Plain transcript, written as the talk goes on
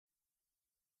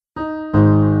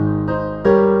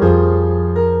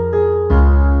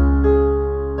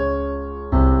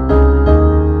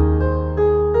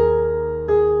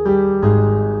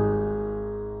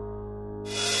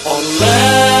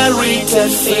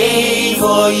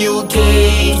favor you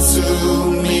gave to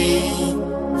me,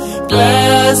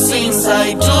 blessings I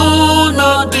do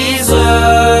not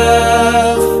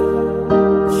deserve.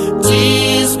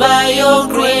 'Tis by your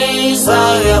grace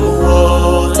I am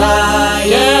what I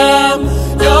am.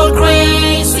 Your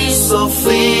grace is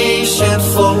sufficient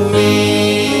for me.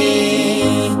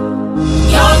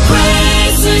 Your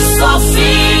grace is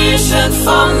sufficient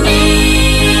for me.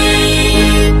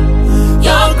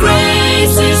 Your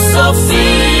grace is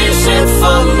sufficient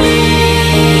for me.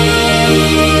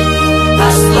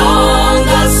 As long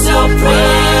as your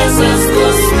presence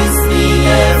goes with me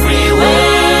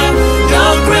everywhere,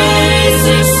 your grace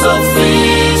is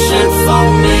sufficient for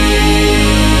me.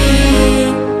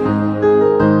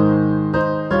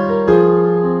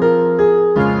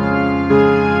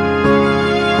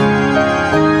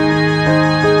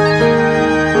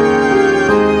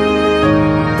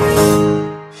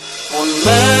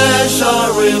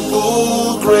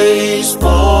 Unmeasurable grace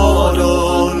poured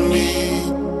on me,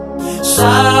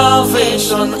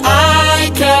 salvation I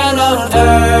cannot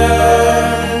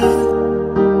earn.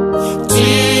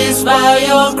 'Tis by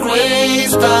your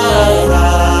grace that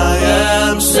I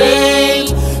am saved.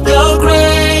 Your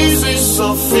grace is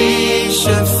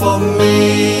sufficient for me.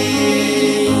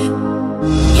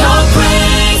 Your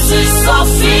grace is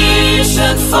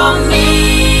sufficient for me.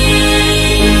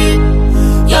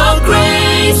 Your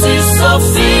grace is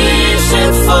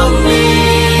sufficient for me.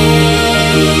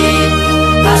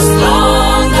 As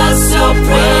long as your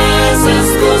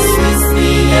presence goes with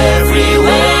me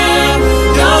everywhere,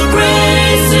 your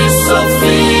grace is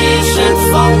sufficient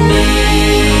for me.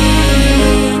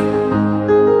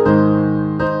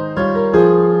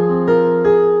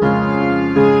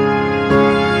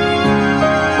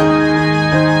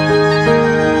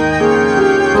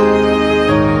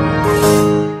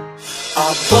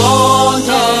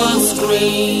 Abundant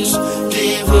grace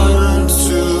given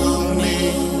to me,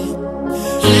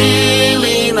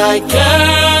 healing I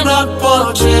cannot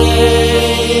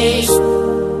purchase.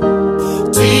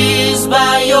 'Tis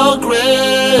by your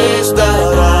grace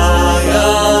that I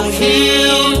am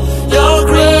healed. Your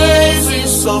grace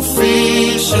is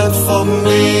sufficient for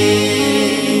me.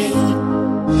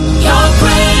 Your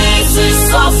grace is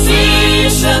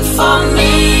sufficient for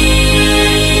me.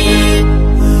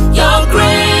 Your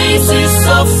grace is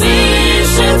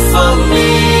sufficient for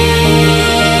me.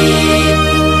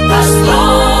 As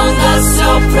long as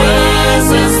your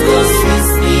presence goes with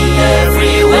me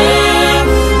everywhere,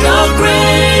 your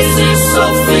grace is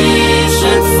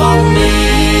sufficient for me.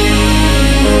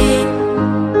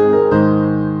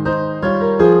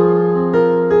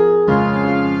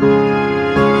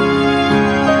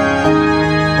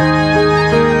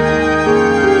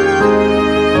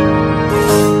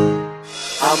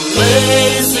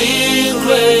 Amazing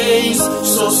grace,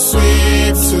 so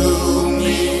sweet to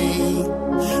me.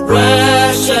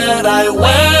 Wretched I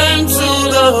went to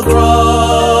the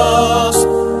cross.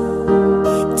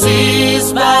 'Tis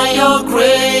by your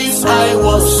grace I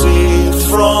was saved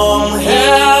from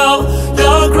hell.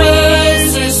 Your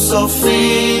grace is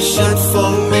sufficient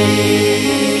for me.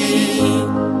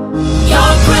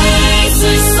 Your grace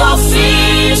is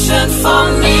sufficient for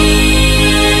me.